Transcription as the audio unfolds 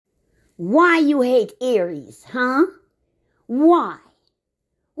Why you hate Aries, huh? Why?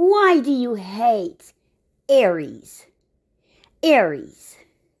 Why do you hate Aries? Aries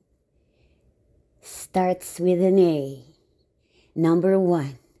starts with an A. Number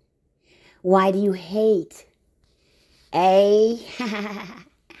one. Why do you hate? A.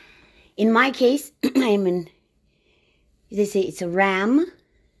 In my case, they say it's a ram.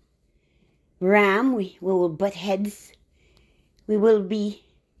 Ram, we will butt heads. We will be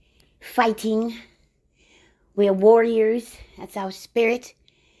fighting. We are warriors. That's our spirit.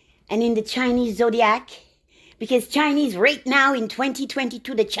 And in the Chinese zodiac, because Chinese right now in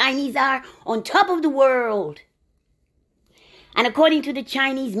 2022, the Chinese are on top of the world. And according to the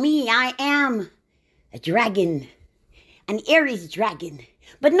Chinese, I am a dragon, an Aries dragon,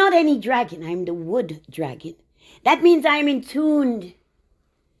 but not any dragon. I'm the wood dragon. That means I'm in tune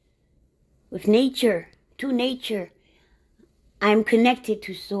with nature, to nature. I'm connected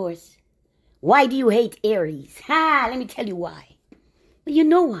to source. Why do you hate Aries? Let me tell you why. Well, you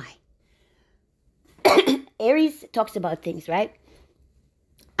know why. Aries talks about things, right?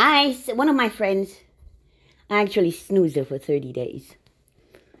 One of my friends, I actually snoozed her for 30 days.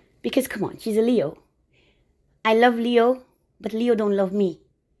 Because, come on, she's a Leo. I love Leo, but Leo don't love me.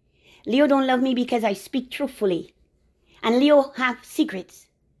 Leo don't love me because I speak truthfully. And Leo have secrets.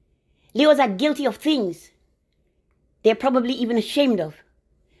 Leos are guilty of things they're probably even ashamed of.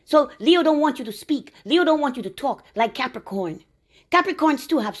 So Leo don't want you to speak. Leo don't want you to talk like Capricorn. Capricorns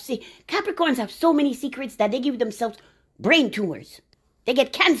too Capricorns have so many secrets that they give themselves brain tumors. They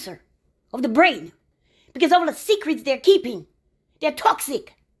get cancer of the brain because of all the secrets they're keeping. They're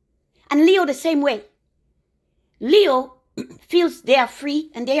toxic. And Leo the same way. Leo feels they are free,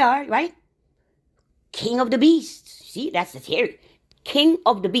 and they are, right? King of the beasts. See, that's the theory. King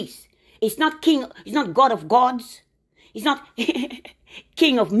of the beasts. It's not king, it's not God of gods. It's not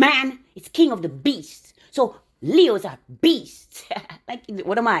king of man. It's king of the beasts. So Leos are beasts. Like,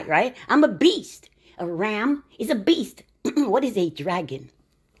 what am I, right? I'm a beast. A ram is a beast. What is a dragon?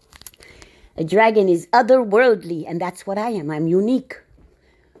 A dragon is otherworldly, and that's what I am. I'm unique.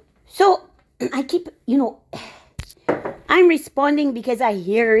 So I keep, I'm responding because I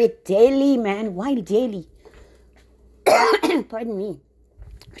hear it daily, man. Why daily? Pardon me.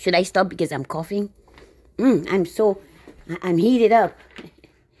 Should I stop because I'm coughing? I'm heated up.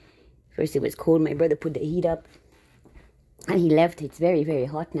 First it was cold. My brother put the heat up. And he left. It's very, very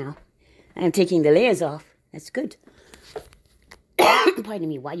hot now. I'm taking the layers off. That's good. Pardon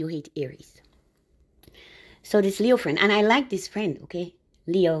me. Why you hate Aries? So this Leo friend. And I like this friend, okay?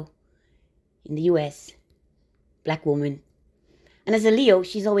 Leo in the US. Black woman. And as a Leo,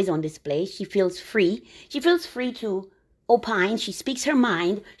 she's always on display. She feels free. She feels free to opine. She speaks her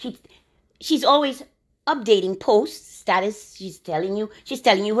mind. She's always updating posts, status. She's telling you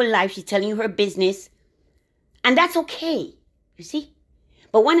her life. She's telling you her business. And that's okay, you see?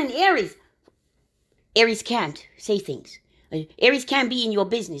 But when an Aries can't say things. Aries can't be in your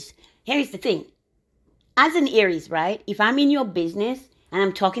business. Here's the thing. As an Aries, right? If I'm in your business and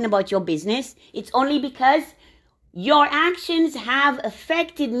I'm talking about your business, it's only because your actions have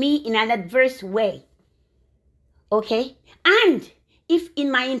affected me in an adverse way. Okay? And if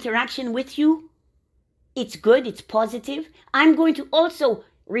in my interaction with you, it's good, it's positive, I'm going to also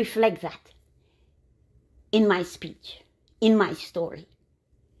reflect that in my speech, in my story.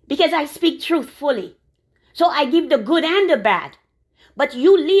 Because I speak truthfully. So I give the good and the bad. But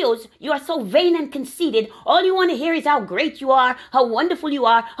you Leos, you are so vain and conceited. All you want to hear is how great you are, how wonderful you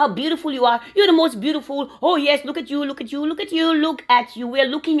are, how beautiful you are. You're the most beautiful. Oh yes, look at you, look at you, look at you, look at you. We're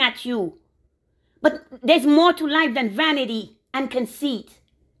looking at you. But there's more to life than vanity and conceit.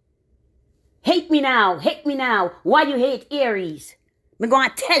 Hate me now. Why you hate Aries? I'm going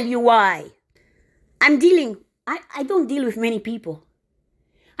to tell you why. I don't deal with many people.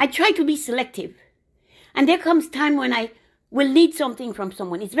 I try to be selective. And there comes time when I will need something from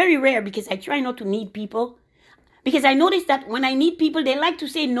someone. It's very rare because I try not to need people. Because I notice that when I need people, they like to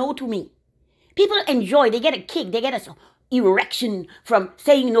say no to me. People enjoy, they get a kick, they get a erection from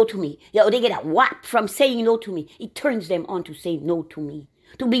saying no to me. They get a whap from saying no to me. It turns them on to say no to me,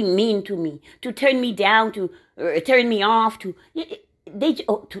 to be mean to me, to turn me down, to turn me off, to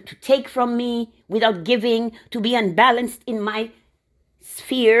take from me without giving, to be unbalanced in my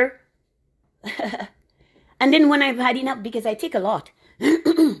sphere. And then when I've had enough, because I take a lot,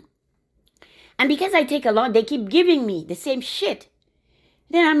 and because I take a lot, they keep giving me the same shit.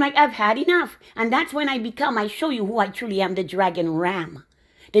 Then I'm like, I've had enough. And that's when I show you who I truly am, the dragon ram.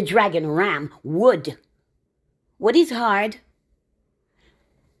 The dragon ram, wood. Wood is hard.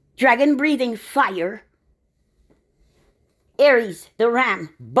 Dragon breathing fire. Aries, the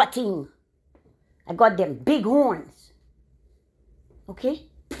ram, butting. I got them big horns. Okay?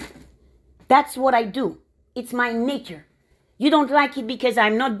 That's what I do. It's my nature. You don't like it because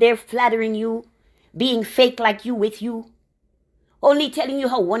I'm not there flattering you, being fake like you with you, only telling you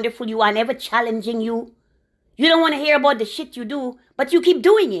how wonderful you are, never challenging you. You don't want to hear about the shit you do, but you keep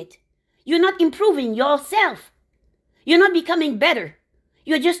doing it. You're not improving yourself. You're not becoming better.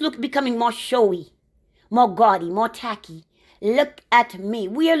 You're just becoming more showy, more gaudy, more tacky. Look at me.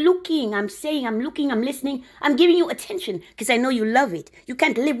 We are looking. I'm saying, I'm looking, I'm listening. I'm giving you attention because I know you love it. You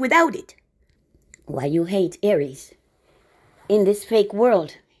can't live without it. Why you hate Aries? In this fake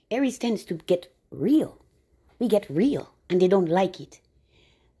world, Aries tends to get real. We get real and they don't like it.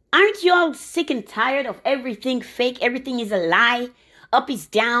 Aren't you all sick and tired of everything fake? Everything is a lie. Up is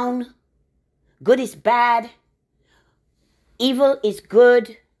down. Good is bad. Evil is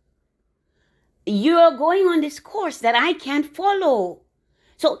good. You're going on this course that I can't follow.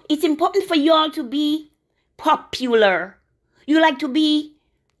 So it's important for you all to be popular. You like to be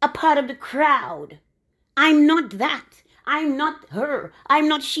a part of the crowd. I'm not that. I'm not her. I'm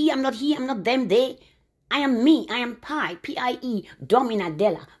not she. I'm not he. I'm not them. They. I am me. I am Pi. P-I-E.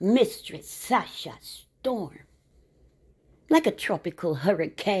 Dominadella. Mistress. Sasha. Storm. Like a tropical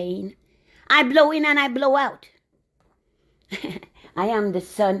hurricane. I blow in and I blow out. I am the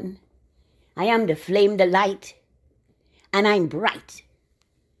sun. I am the flame, the light. And I'm bright.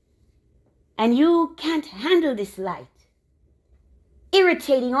 And you can't handle this light.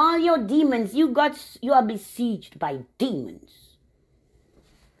 Irritating all your demons. You are besieged by demons.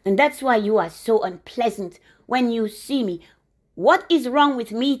 And that's why you are so unpleasant when you see me. What is wrong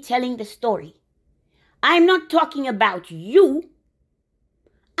with me telling the story? I'm not talking about you.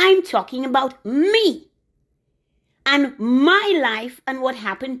 I'm talking about me. And my life and what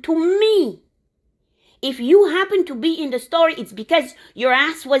happened to me. If you happen to be in the story, it's because your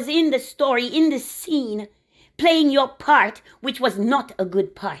ass was in the story, in the scene, playing your part, which was not a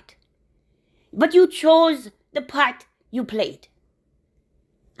good part. But you chose the part you played.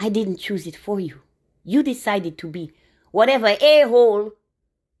 I didn't choose it for you. You decided to be whatever a-hole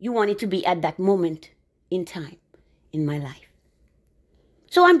you wanted to be at that moment in time in my life.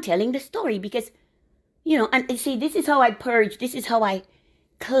 So I'm telling the story because, and see, this is how I purge. This is how I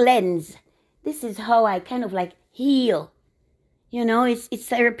cleanse. This is how I kind of like heal. It's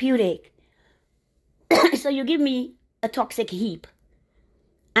therapeutic. So you give me a toxic heap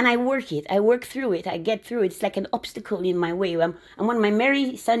and I work it. I work through it. I get through it. It's like an obstacle in my way. I'm on my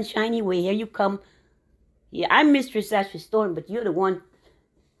merry, sunshiny way. Here you come. Yeah, I'm Mistress Sasha Storm, but you're the one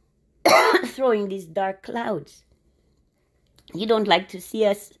throwing these dark clouds. You don't like to see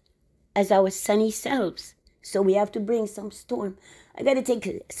us as our sunny selves. So we have to bring some storm. I got to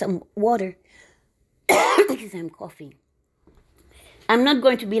take some water because I'm coughing. I'm not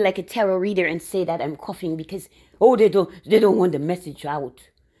going to be like a tarot reader and say that I'm coughing because, they don't want the message out.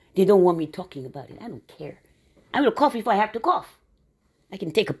 They don't want me talking about it. I don't care. I will cough if I have to cough. I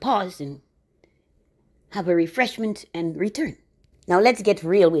can take a pause and have a refreshment and return. Now let's get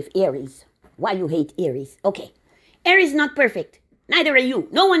real with Aries. Why you hate Aries? Okay. Aries is not perfect. Neither are you.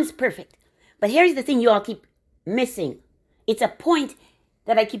 No one's perfect. But here's the thing you all keep missing. It's a point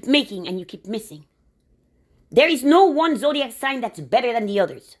that I keep making and you keep missing. There is no one zodiac sign that's better than the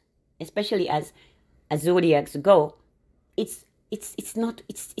others. Especially as zodiacs go. It's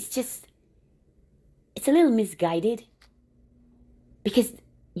a little misguided. Because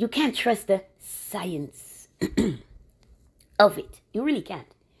you can't trust the science of it. You really can't.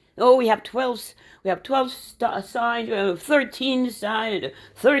 Oh, we have 12 signs, we have 13 sign, and a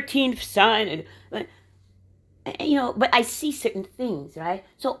 13th sign, but I see certain things, right?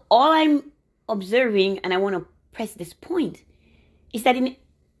 So all I'm observing, and I want to press this point, is that in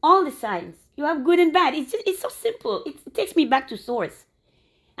all the signs, you have good and bad. It's so simple. It takes me back to source.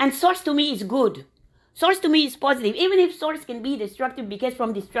 And source to me is good. Source to me is positive. Even if source can be destructive, because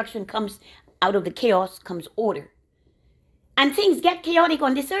from destruction comes, out of the chaos comes order. And things get chaotic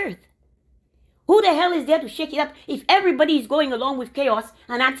on this earth. Who the hell is there to shake it up if everybody is going along with chaos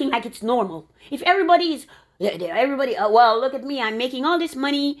and acting like it's normal? If everybody, well, look at me, I'm making all this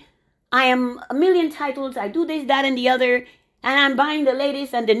money, I am a million titles, I do this, that, and the other, and I'm buying the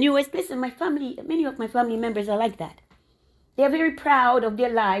latest and the newest. Listen, my family, many of my family members are like that. They're very proud of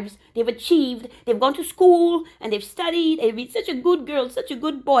their lives. They've achieved, they've gone to school, and they've studied, they've been such a good girl, such a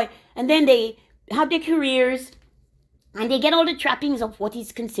good boy, and then they have their careers, and they get all the trappings of what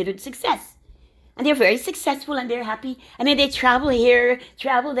is considered success. And they're very successful and they're happy. And then they travel here,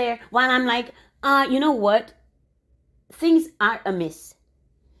 travel there. While I'm like, you know what? Things are amiss.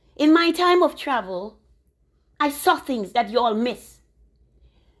 In my time of travel, I saw things that you all miss.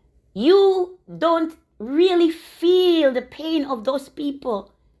 You don't really feel the pain of those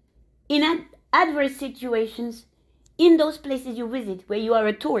people in adverse situations in those places you visit where you are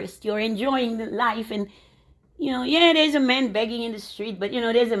a tourist. You're enjoying the life and, yeah, there's a man begging in the street, but,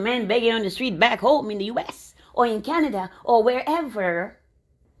 there's a man begging on the street back home in the US or in Canada or wherever.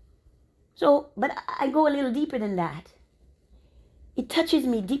 So, but I go a little deeper than that. It touches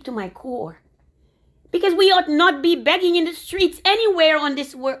me deep to my core. Because we ought not be begging in the streets anywhere in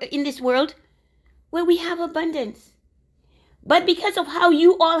this world where we have abundance. But because of how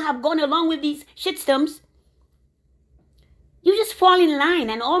you all have gone along with these shitstorms, you just fall in line.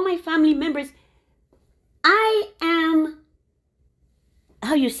 And all my family members, I am,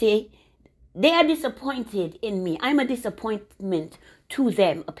 they are disappointed in me. I'm a disappointment to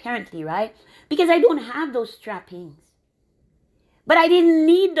them, apparently, right? Because I don't have those trappings. But I didn't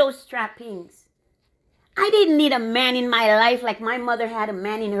need those trappings. I didn't need a man in my life like my mother had a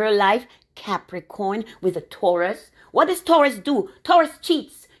man in her life, Capricorn with a Taurus. What does Taurus do? Taurus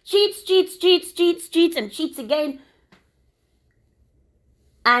cheats. Cheats, and cheats again.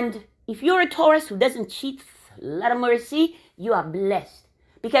 And if you're a Taurus who doesn't cheat, a lot of mercy, you are blessed.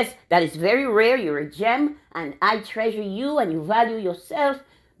 Because that is very rare. You're a gem, and I treasure you, and you value yourself.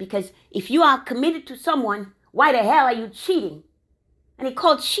 Because if you are committed to someone, why the hell are you cheating? And it's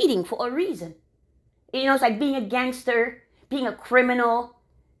called cheating for a reason. It's like being a gangster, being a criminal,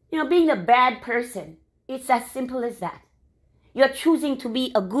 being a bad person. It's as simple as that. You're choosing to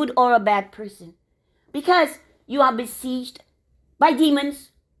be a good or a bad person because you are besieged by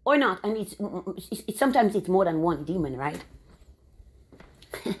demons or not. And it's sometimes it's more than one demon, right?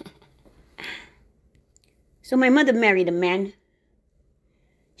 So my mother married a man.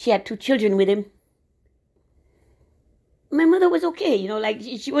 She had 2 children with him. My mother was okay,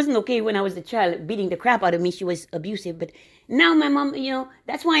 she wasn't okay when I was a child, beating the crap out of me. She was abusive. But now my mom,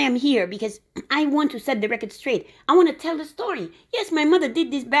 that's why I'm here, because I want to set the record straight. I want to tell the story. Yes, my mother did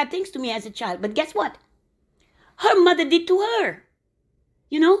these bad things to me as a child, but guess what? Her mother did to her.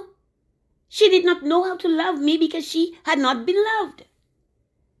 She did not know how to love me because she had not been loved.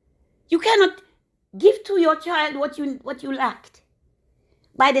 You cannot give to your child what you lacked.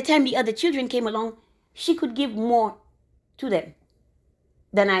 By the time the other children came along, she could give more to them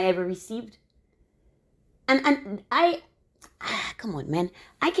than I ever received. And come on, man.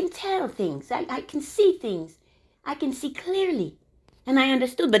 I can tell things. I can see things. I can see clearly. And I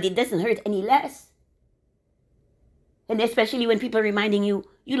understood, but it doesn't hurt any less. And especially when people are reminding you,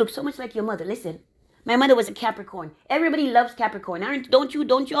 you look so much like your mother. Listen, my mother was a Capricorn. Everybody loves Capricorn. Don't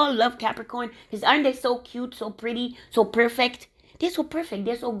you all love Capricorn? Because aren't they so cute, so pretty, so perfect? They're so perfect.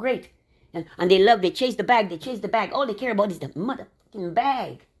 They're so great. And they chase the bag. All they care about is the motherfucking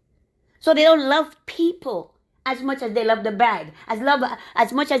bag. So they don't love people as much as they love the bag.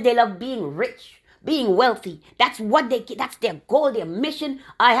 As much as they love being rich, being wealthy. That's their goal, their mission.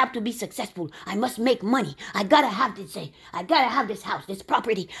 I have to be successful. I must make money. I gotta have this thing. I gotta have this house, this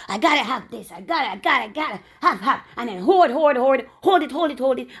property. I gotta have this. I gotta have. And then hoard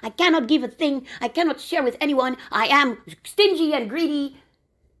it. I cannot give a thing. I cannot share with anyone. I am stingy and greedy.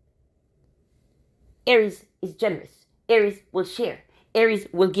 Aries is generous. Aries will share. Aries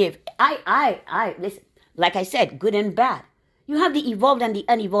will give. Listen, like I said, good and bad. You have the evolved and the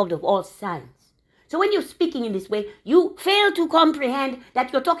unevolved of all signs. So when you're speaking in this way, you fail to comprehend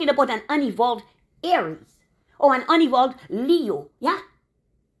that you're talking about an unevolved Aries or an unevolved Leo. Yeah?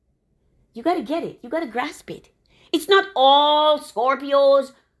 You got to get it. You got to grasp it. It's not all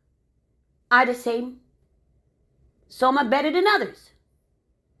Scorpios are the same. Some are better than others.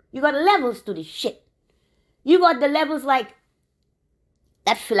 You got levels to this shit. You got the levels like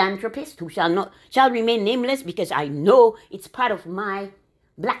that philanthropist who shall remain nameless because I know it's part of my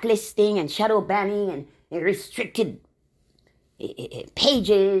blacklisting and shadow banning and restricted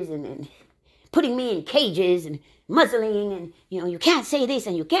pages and putting me in cages and muzzling and you can't say this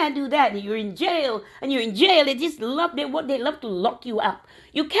and you can't do that and you're in jail. They just love they love to lock you up.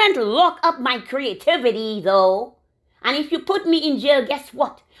 You can't lock up my creativity though. And if you put me in jail, guess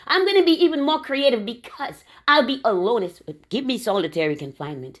what? I'm going to be even more creative because I'll be alone. Give me solitary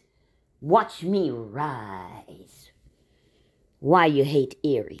confinement. Watch me rise. Why you hate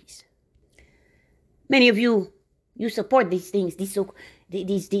Aries? Many of you support these things.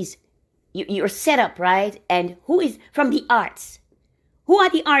 You're set up, right? And who is from the arts? Who are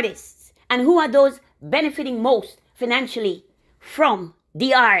the artists? And who are those benefiting most financially from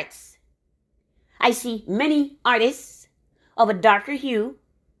the arts? I see many artists of a darker hue,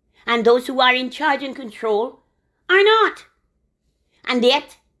 and those who are in charge and control are not. And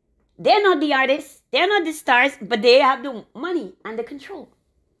yet, They're not the artists. They're not the stars, but they have the money and the control.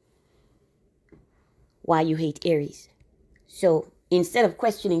 Why you hate Aries. So instead of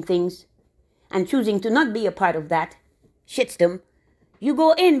questioning things and choosing to not be a part of that shitstorm, you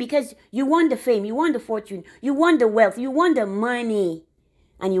go in because you want the fame, you want the fortune, you want the wealth, you want the money,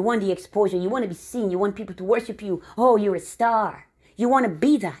 and you want the exposure. You want to be seen. You want people to worship you. Oh, you're a star. You want to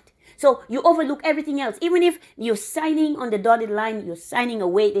be that. So you overlook everything else. Even if you're signing on the dotted line, you're signing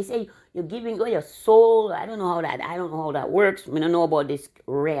away. They say you're giving away your soul. I don't know how that works. I don't know about this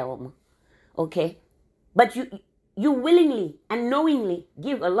realm. Okay? But you willingly and knowingly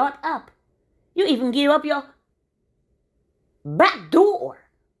give a lot up. You even give up your back door.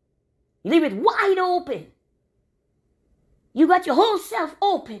 You leave it wide open. You got your whole self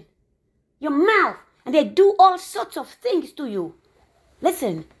open. Your mouth. And they do all sorts of things to you.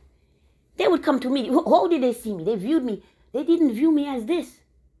 Listen. They would come to me. How did they see me? They viewed me. They didn't view me as this.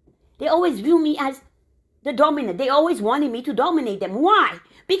 They always view me as the dominant. They always wanted me to dominate them. Why?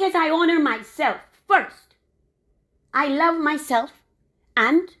 Because I honor myself first. I love myself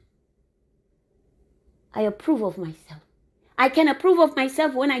and I approve of myself. I can approve of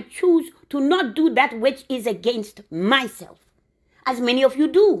myself when I choose to not do that which is against myself. As many of you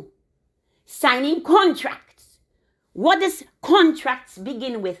do. Signing contracts. What does contracts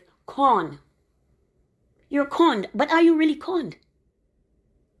begin with? Con. You're conned, but are you really conned?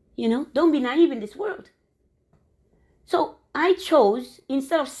 You know, don't be naive in this world. So I chose,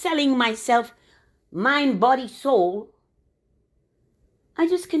 instead of selling myself, mind, body, soul, I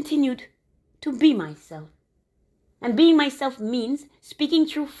just continued to be myself. And being myself means speaking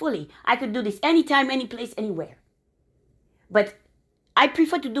truthfully. I could do this anytime, any place, anywhere. But I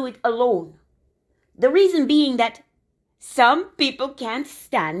prefer to do it alone. The reason being that some people can't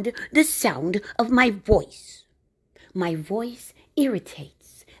stand the sound of my voice. My voice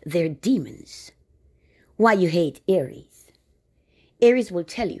irritates their demons. Why you hate Aries? Aries will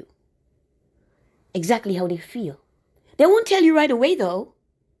tell you exactly how they feel. They won't tell you right away though.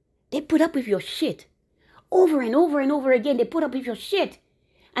 They put up with your shit. Over and over and over again, they put up with your shit.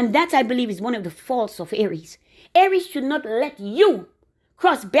 And that, I believe, is one of the faults of Aries. Aries should not let you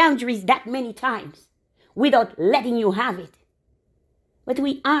cross boundaries that many times without letting you have it. But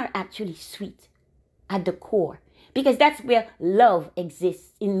we are actually sweet at the core, because that's where love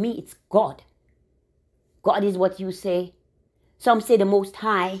exists. In me, it's God. God is what you say. Some say the Most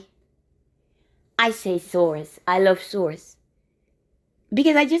High. I say Source. I love Source.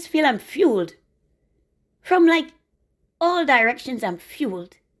 Because I just feel I'm fueled. From like all directions, I'm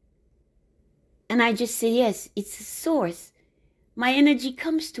fueled. And I just say, yes, it's a source. My energy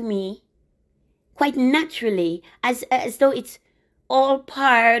comes to me quite naturally, as though it's all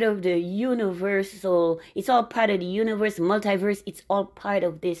part of the universal. It's all part of the universe, multiverse. It's all part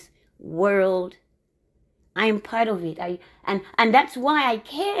of this world. I'm part of it. And that's why I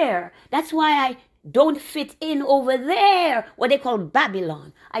care. That's why I don't fit in over there, what they call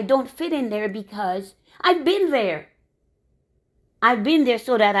Babylon. I don't fit in there because I've been there. I've been there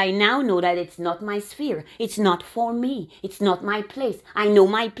so that I now know that it's not my sphere. It's not for me. It's not my place. I know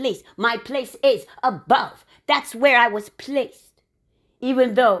my place. My place is above. That's where I was placed.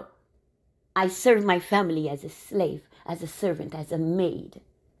 Even though I serve my family as a slave, as a servant, as a maid.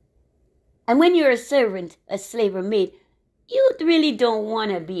 And when you're a servant, a slave or maid, you really don't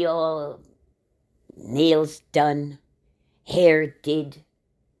want to be all nails done, hair did,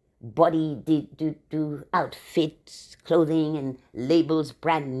 body did, do outfits, clothing and labels,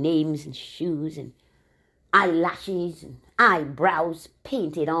 brand names and shoes and eyelashes and eyebrows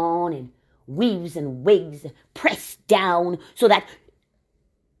painted on and weaves and wigs pressed down so that,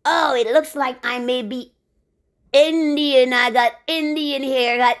 oh, it looks like I may be Indian. I got Indian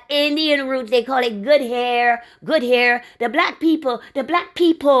hair, got Indian roots. They call it good hair, good hair. The black people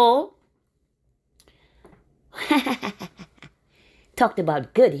talked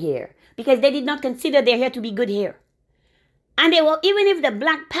about good hair because they did not consider their hair to be good hair. And they were, even if the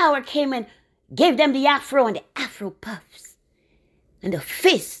black power came and gave them the afro and the afro puffs and the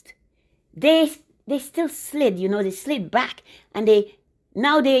fist, they still slid, they slid back. And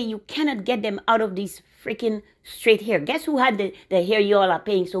nowadays you cannot get them out of these freaking straight hair. Guess who had the hair you all are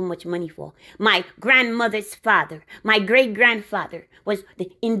paying so much money for? My grandmother's father, my great-grandfather was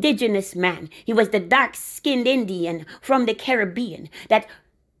the indigenous man. He was the dark-skinned Indian from the Caribbean that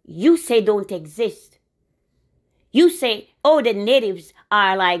you say don't exist. You say, oh, the natives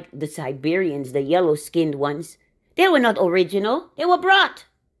are like the Siberians, the yellow-skinned ones. They were not original. They were brought.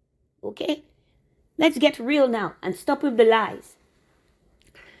 Okay? Let's get real now and stop with the lies.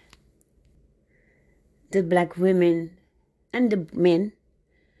 The black women and the men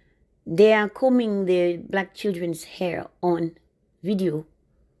They are combing the black children's hair on video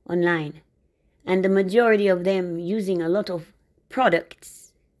online. And the majority of them using a lot of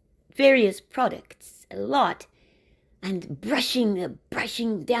products, various products, a lot. And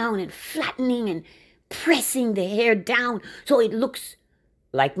brushing down and flattening and pressing the hair down so it looks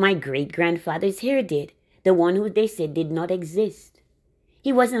like my great-grandfather's hair did. The one who they said did not exist.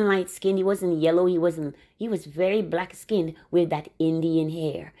 He wasn't light-skinned, he wasn't yellow, he was very black-skinned with that Indian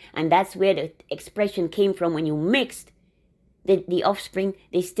hair. And that's where the expression came from. When you mixed the offspring,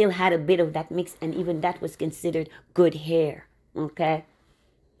 they still had a bit of that mix, and even that was considered good hair, okay?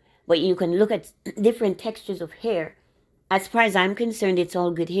 But you can look at different textures of hair. As far as I'm concerned, it's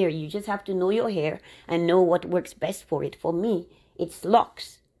all good hair. You just have to know your hair and know what works best for it. For me, it's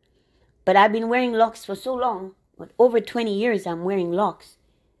locks. But I've been wearing locks for so long. Over 20 years I'm wearing locks.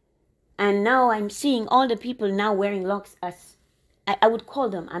 And now I'm seeing all the people now wearing locks as, I would call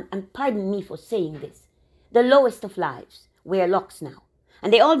them, and pardon me for saying this, the lowest of lives wear locks now.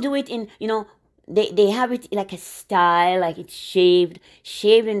 And they all do it in, you know, they have it like a style, like it's shaved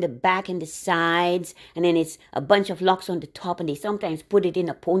in the back and the sides, and then it's a bunch of locks on the top, and they sometimes put it in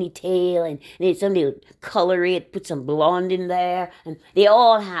a ponytail, and then somebody color it, put some blonde in there, and they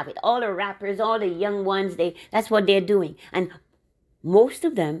all have it. All the rappers, all the young ones, that's what they're doing. And most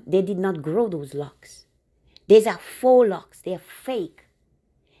of them, they did not grow those locks. These are faux locks. They're fake.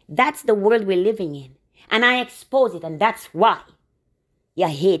 That's the world we're living in. And I expose it, and that's why you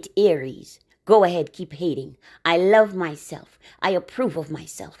hate Aries. Go ahead, keep hating. I love myself. I approve of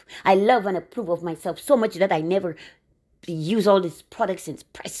myself. I love and approve of myself so much that I never use all these products and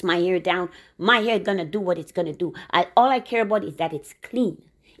press my hair down. My hair gonna do what it's gonna do. All I care about is that it's clean,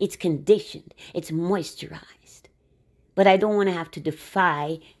 it's conditioned, it's moisturized. But I don't want to have to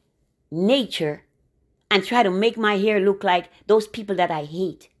defy nature and try to make my hair look like those people that I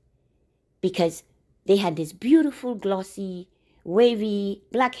hate, because they had this beautiful, glossy, wavy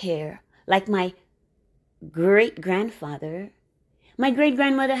black hair like my great-grandfather. My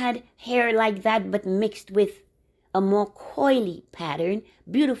great-grandmother had hair like that, but mixed with a more coily pattern,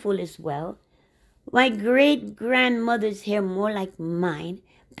 beautiful as well. My great-grandmother's hair more like mine,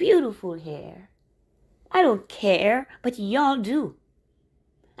 beautiful hair. I don't care, but y'all do.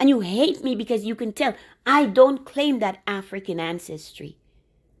 And you hate me because you can tell I don't claim that African ancestry.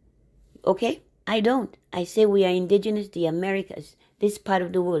 Okay? I don't. I say we are indigenous, the Americas, this part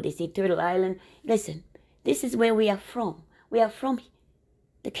of the world. They say Turtle Island. Listen, this is where we are from. We are from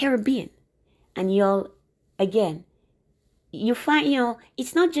the Caribbean. And y'all, again, you find, you know,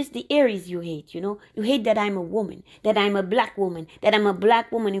 it's not just the Aries you hate, you know. You hate that I'm a woman, that I'm a black woman, that I'm a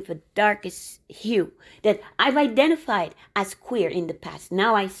black woman with the darkest hue, that I've identified as queer in the past.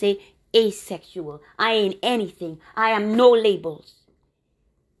 Now I say asexual. I ain't anything. I am no labels.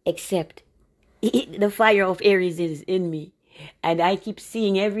 Except the fire of Aries is in me. And I keep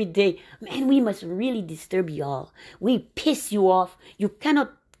seeing every day, man, we must really disturb y'all. We piss you off. You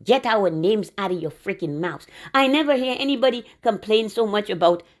cannot get our names out of your freaking mouths. I never hear anybody complain so much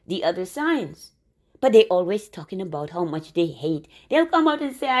about the other signs. But they always talking about how much they hate. They'll come out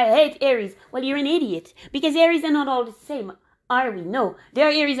and say, I hate Aries. Well, you're an idiot. Because Aries are not all the same, are we? No. There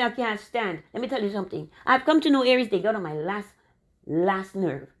are Aries I can't stand. Let me tell you something. I've come to know Aries. They got on my last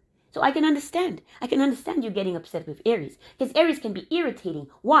nerve. So I can understand. I can understand you getting upset with Aries. Because Aries can be irritating.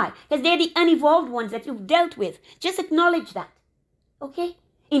 Why? Because they're the unevolved ones that you've dealt with. Just acknowledge that. Okay?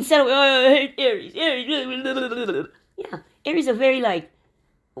 Instead of, oh, I hate Aries. Aries. Yeah. Aries are very like,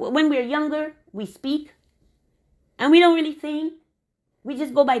 when we're younger, we speak. And we don't really think. We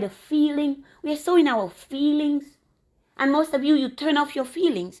just go by the feeling. We are so in our feelings. And most of you, you turn off your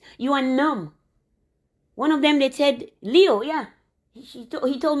feelings. You are numb. One of them, they said, Leo, yeah. He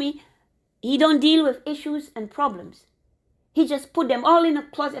told me he don't deal with issues and problems. He just put them all in a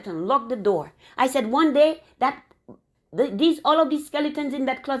closet and locked the door. I said one day that all of these skeletons in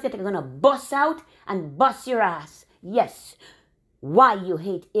that closet are gonna bust out and bust your ass. Yes. Why you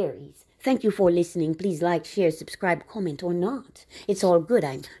hate Aries. Thank you for listening. Please like, share, subscribe, comment or not. It's all good.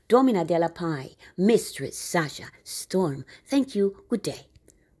 I'm Domina Della Pie, Mistress Sasha Storm. Thank you. Good day.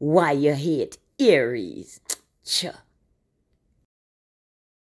 Why you hate Aries. Cha.